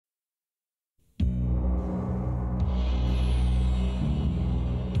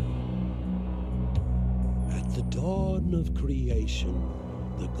dawn of creation,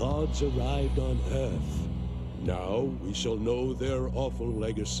 the gods arrived on Earth. Now we shall know their awful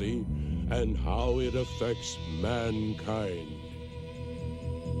legacy and how it affects mankind.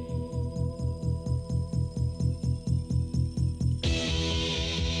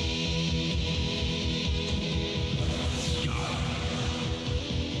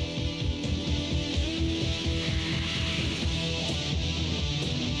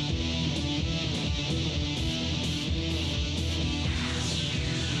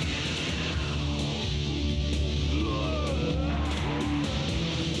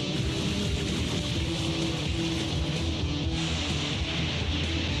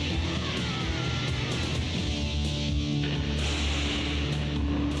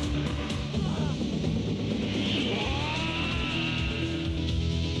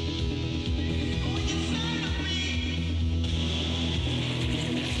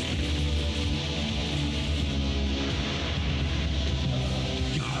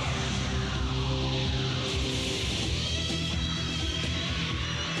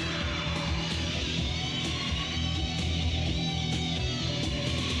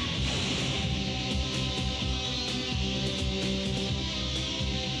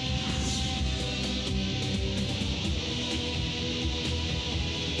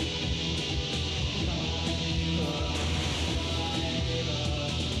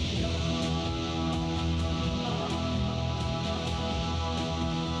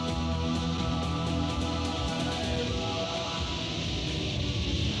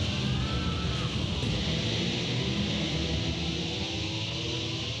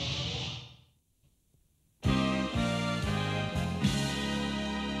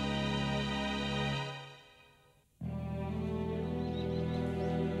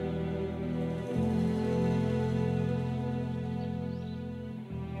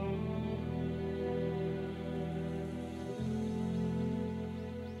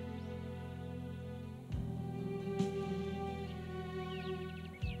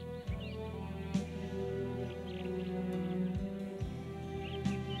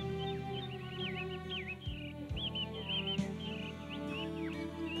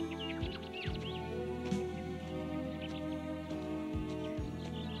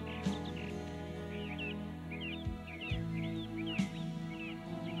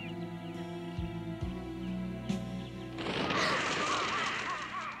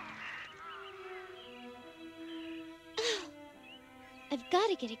 I've got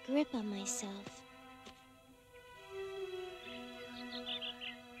to get a grip on myself.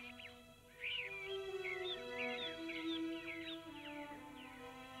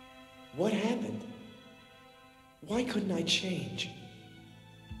 What happened? Why couldn't I change?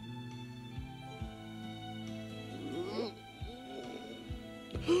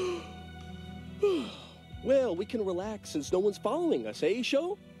 Well, we can relax since no one's following us, eh,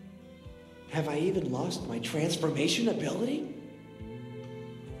 Sho? Have I even lost my transformation ability?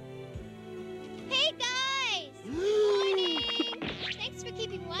 Hey, guys! Morning! Thanks for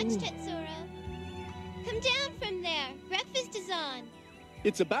keeping watch, Tetsuro. Come down from there. Breakfast is on.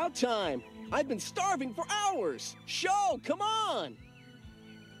 It's about time. I've been starving for hours. Sho, come on!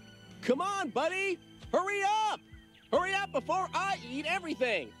 Come on, buddy! Hurry up! Hurry up before I eat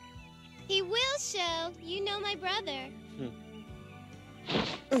everything! He will, Sho. You know my brother.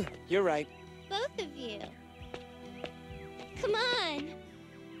 You're right. Both of you. Come on.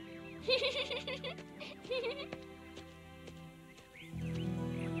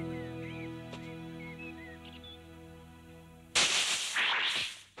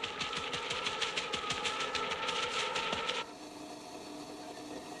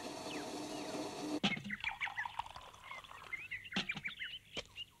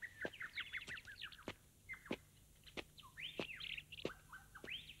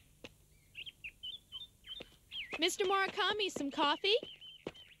 Mr. Murakami, some coffee?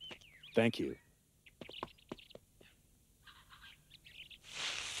 Thank you.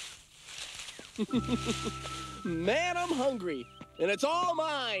 Man, I'm hungry, and it's all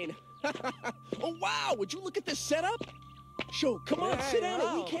mine. Oh, wow, would you look at this setup? Sho, come on, sit down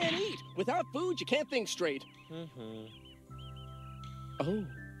and we can't eat. Without food, you can't think straight. Oh.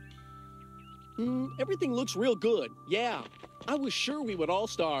 Everything looks real good. Yeah, I was sure we would all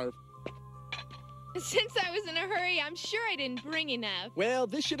starve. Since I was in a hurry, I'm sure I didn't bring enough. Well,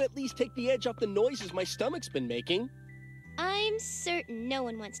 this should at least take the edge off the noises my stomach's been making. I'm certain no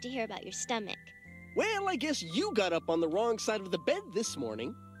one wants to hear about your stomach. Well, I guess you got up on the wrong side of the bed this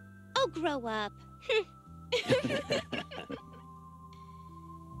morning. Oh, grow up.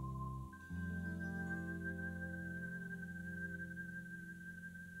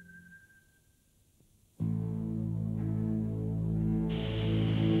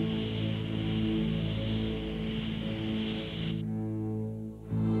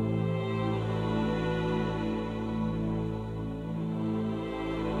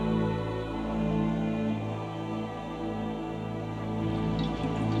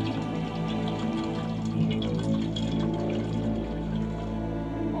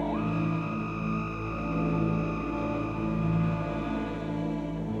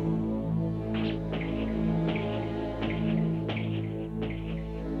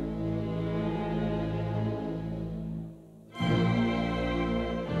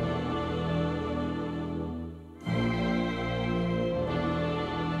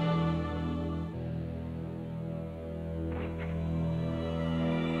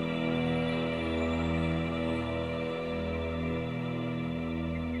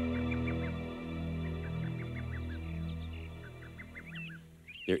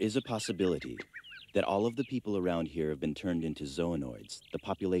 There is a possibility that all of the people around here have been turned into zoonoids, the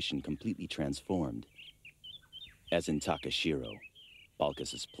population completely transformed. As in Takashiro,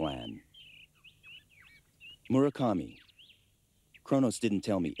 Balkus's plan. Murakami, Kronos didn't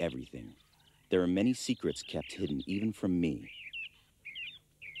tell me everything. There are many secrets kept hidden even from me.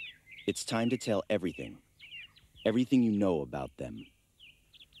 It's time to tell everything. Everything you know about them.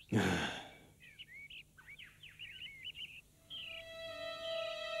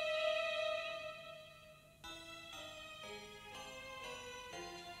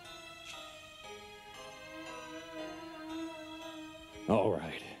 All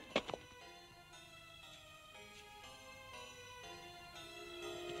right.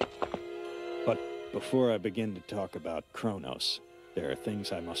 But before I begin to talk about Kronos, there are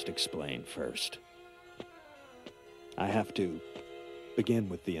things I must explain first. I have to begin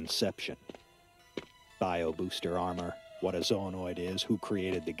with the inception. Bio-booster armor, what a zoonoid is, who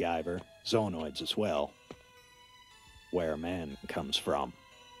created the Guyver, zoonoids as well, where man comes from.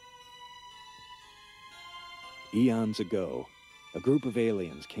 Eons ago, a group of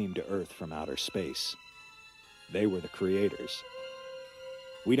aliens came to Earth from outer space. They were the creators.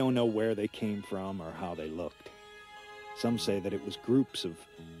 We don't know where they came from or how they looked. Some say that it was groups of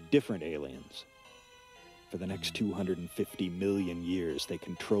different aliens. For the next 250 million years, they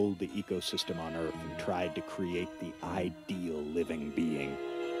controlled the ecosystem on Earth and tried to create the ideal living being.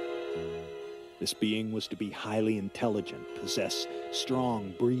 This being was to be highly intelligent, possess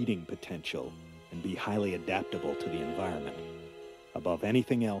strong breeding potential, and be highly adaptable to the environment. Above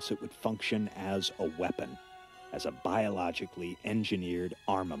anything else, it would function as a weapon, as a biologically engineered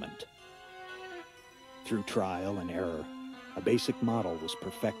armament. Through trial and error, a basic model was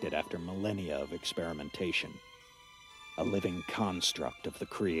perfected after millennia of experimentation. A living construct of the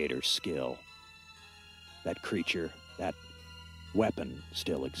creator's skill. That creature, that weapon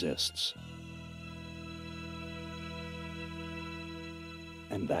still exists.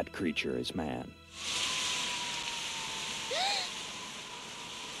 And that creature is man.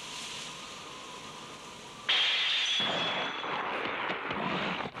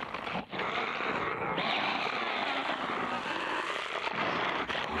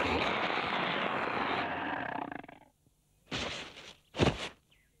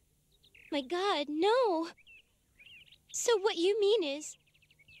 My God, no. So what you mean is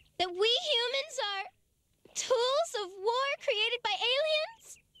that we humans are tools of war created by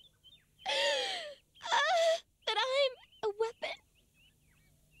aliens? That I'm a weapon?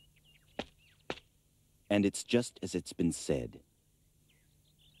 And it's just as it's been said.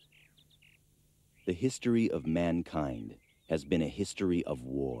 The history of mankind has been a history of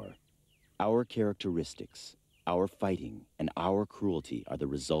war. Our characteristics, our fighting, and our cruelty are the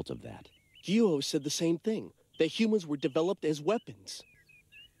result of that. Gyo said the same thing, that humans were developed as weapons.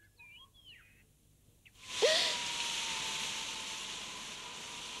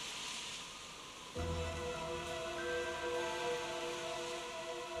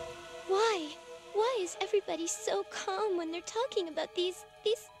 Why? Why is everybody so calm when they're talking about these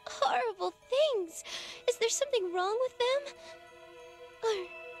horrible things? Is there something wrong with them? Or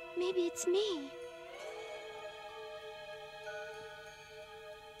maybe it's me.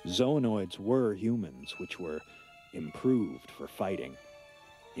 Zoonoids were humans, which were improved for fighting.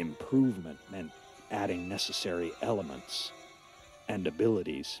 Improvement meant adding necessary elements and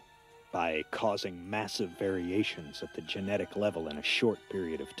abilities by causing massive variations at the genetic level in a short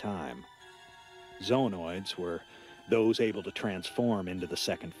period of time. Zoonoids were those able to transform into the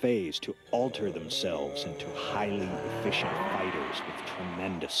second phase to alter themselves into highly efficient fighters with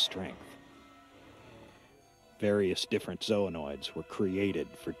tremendous strength. Various different zoonoids were created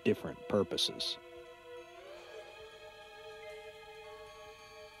for different purposes.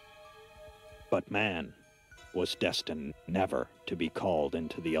 But man was destined never to be called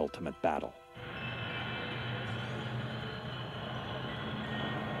into the ultimate battle.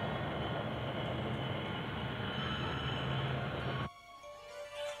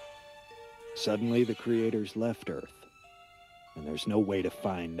 Suddenly the creators left Earth, and there's no way to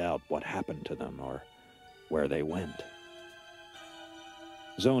find out what happened to them or where they went.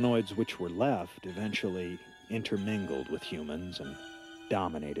 Zoonoids which were left eventually intermingled with humans and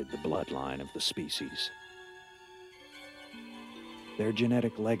dominated the bloodline of the species. Their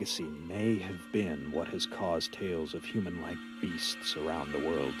genetic legacy may have been what has caused tales of human-like beasts around the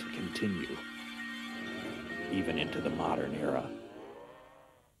world to continue, even into the modern era.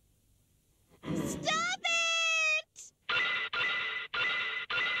 Stop it!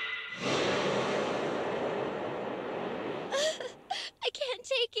 I can't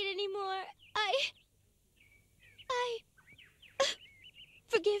take it anymore.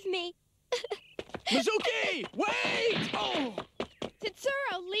 For Forgive me. Mizuki! Wait! Oh!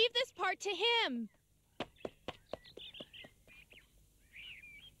 Tetsuro, leave this part to him.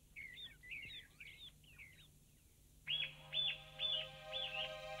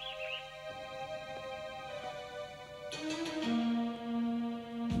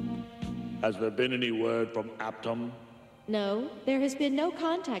 Has there been any word from Aptum? No, there has been no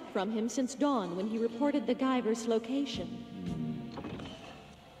contact from him since dawn when he reported the Guyver's location.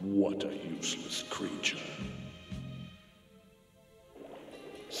 What a useless creature.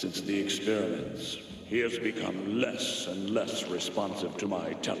 Since the experiments, he has become less and less responsive to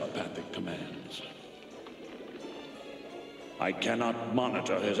my telepathic commands. I cannot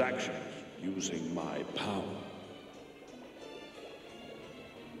monitor his actions using my power.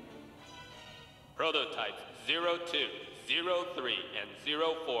 Prototypes 02, 03, and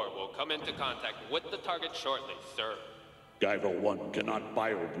 04 will come into contact with the target shortly, sir. Guyver 1 cannot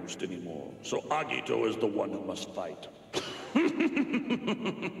bio-boost anymore, so Agito is the one who must fight.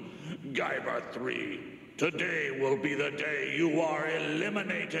 Guyver 3, today will be the day you are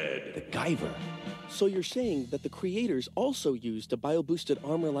eliminated! The Guyver? So you're saying that the creators also used a bio-boosted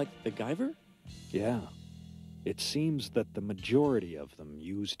armor like the Guyver? Yeah. It seems that the majority of them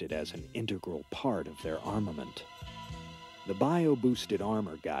used it as an integral part of their armament. The bio-boosted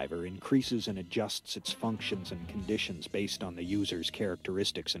armor Guyver increases and adjusts its functions and conditions based on the user's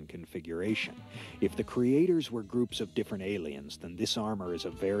characteristics and configuration. If the creators were groups of different aliens, then this armor is a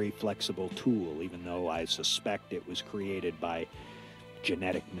very flexible tool, even though I suspect it was created by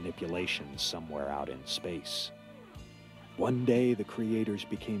genetic manipulation somewhere out in space. One day, the creators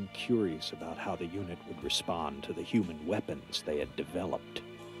became curious about how the unit would respond to the human weapons they had developed.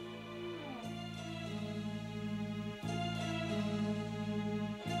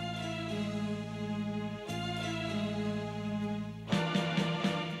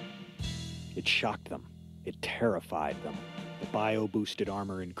 It shocked them. It terrified them. The bio-boosted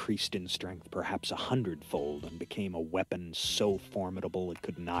armor increased in strength perhaps 100-fold and became a weapon so formidable it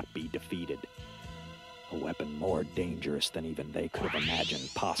could not be defeated. A weapon more dangerous than even they could have imagined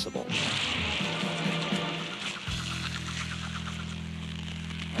possible.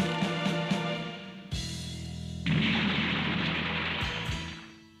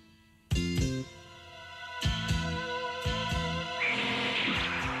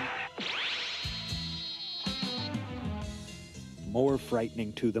 More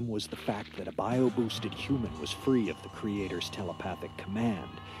frightening to them was the fact that a bio-boosted human was free of the creator's telepathic command.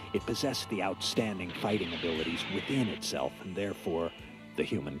 It possessed the outstanding fighting abilities within itself, and therefore the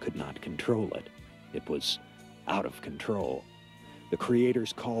human could not control it. It was out of control. The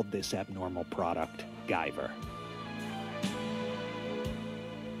creators called this abnormal product Guyver.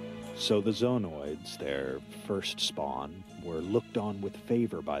 So the Zonoids, their first spawn, were looked on with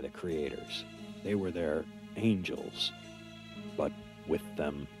favor by the creators. They were their angels. But with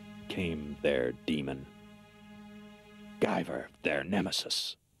them came their demon. Guyver, their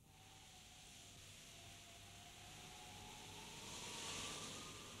nemesis.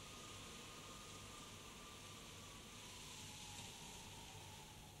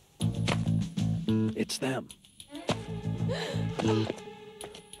 It's them.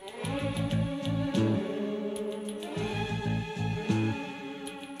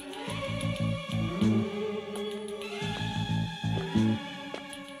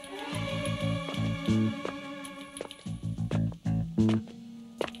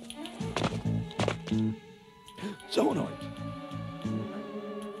 Zonoids.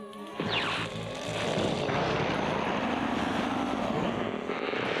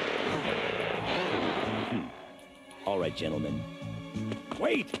 All right, gentlemen.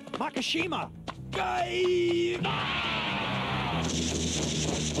 Wait! Makishima! Guyver!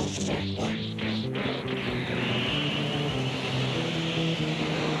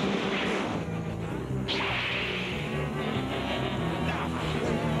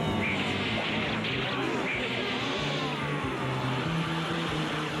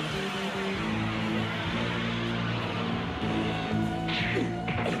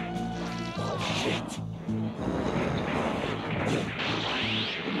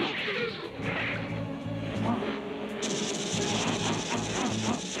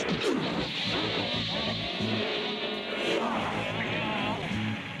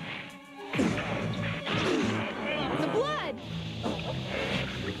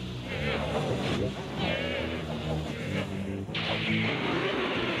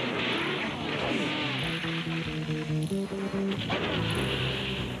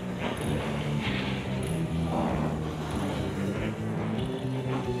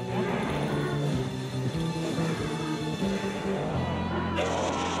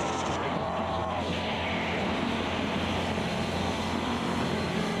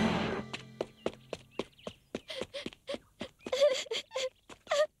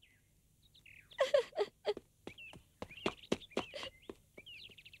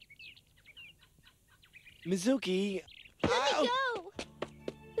 Mizuki, Let me go!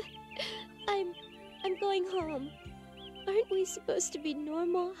 I'm going home. Aren't we supposed to be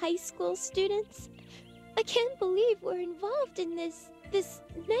normal high school students? I can't believe we're involved in this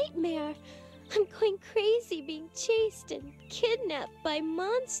nightmare. I'm going crazy being chased and kidnapped by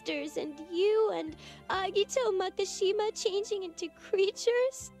monsters, and you and Agito Makashima changing into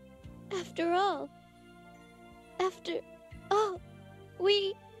creatures. After all,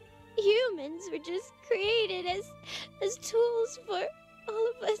 we humans were just created as tools for all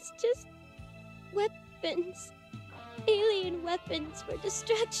of us, just weapons. Alien weapons for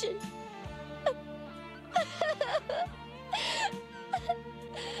destruction.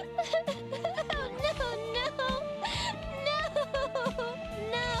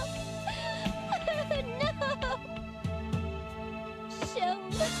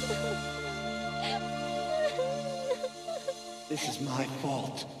 This is my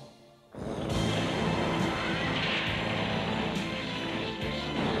fault.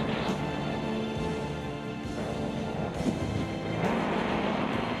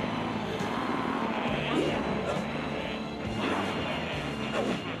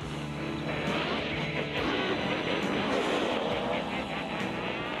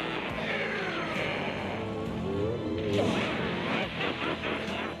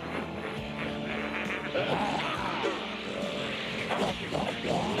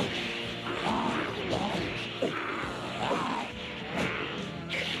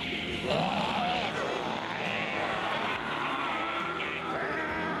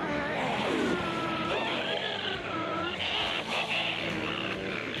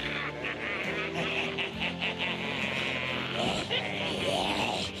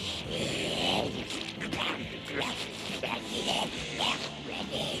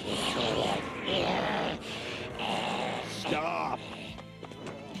 Stop!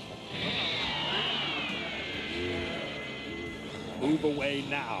 Move away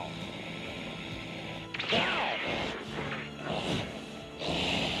now.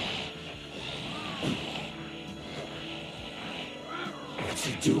 What's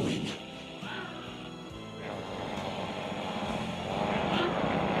he doing?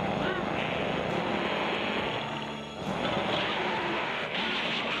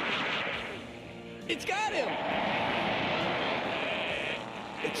 it's got him!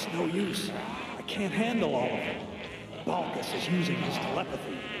 It's no use. I can't handle all of it. Balkus is using his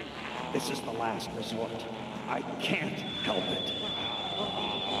telepathy. This is the last resort. I can't help it.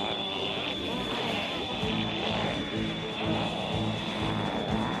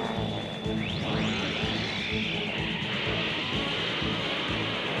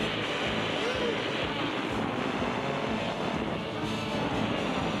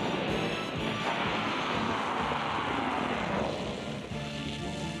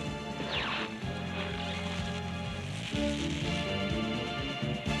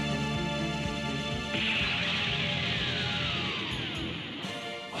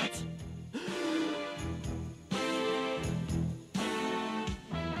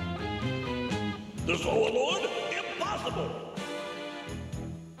 The Zoolord? Impossible!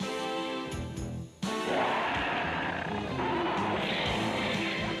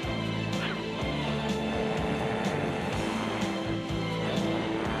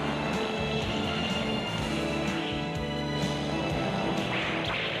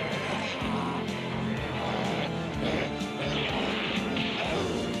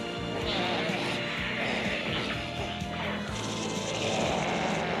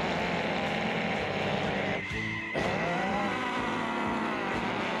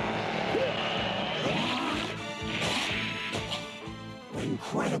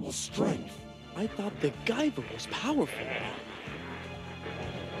 Incredible strength. I thought the Guyver was powerful.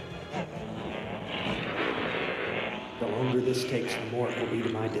 The longer this takes, the more it will be to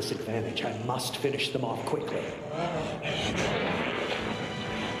my disadvantage. I must finish them off quickly.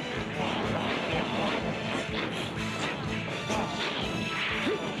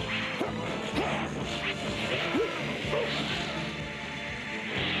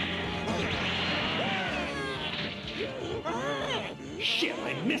 Shit,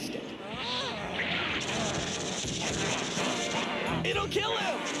 I missed it. It'll kill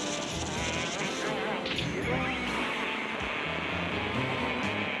him!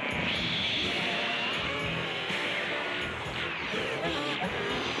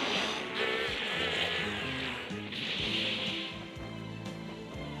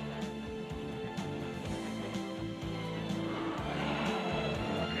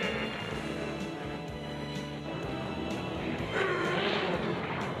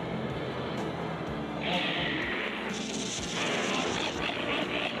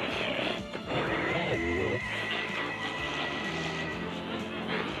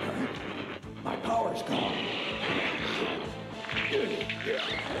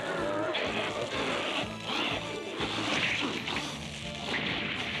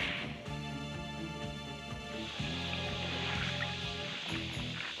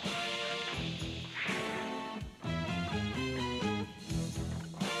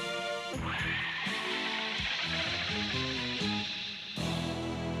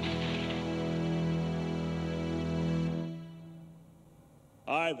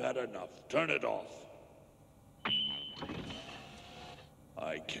 I've had enough. Turn it off.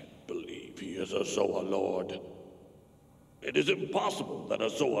 I can't believe he is a Zoa Lord. It is impossible that a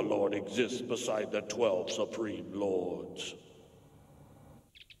Zoa Lord exists beside the 12 Supreme Lords.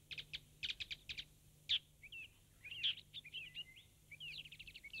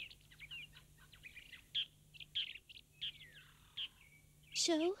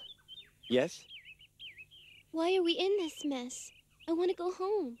 Sho, Yes? why are we in this mess? I want to go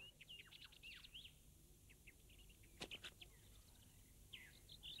home.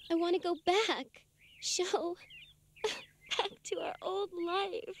 I want to go back. Sho, back to our old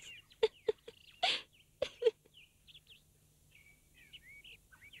life.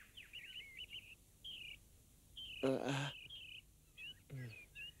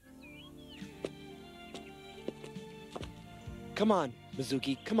 Come on,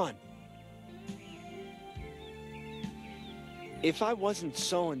 Mizuki, come on. If I wasn't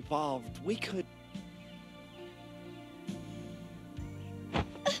so involved, we could...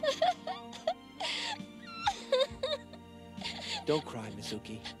 Don't cry,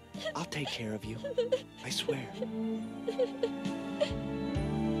 Mizuki. I'll take care of you. I swear.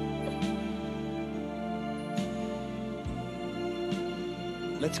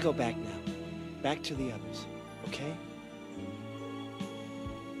 Let's go back now. Back to the others, okay?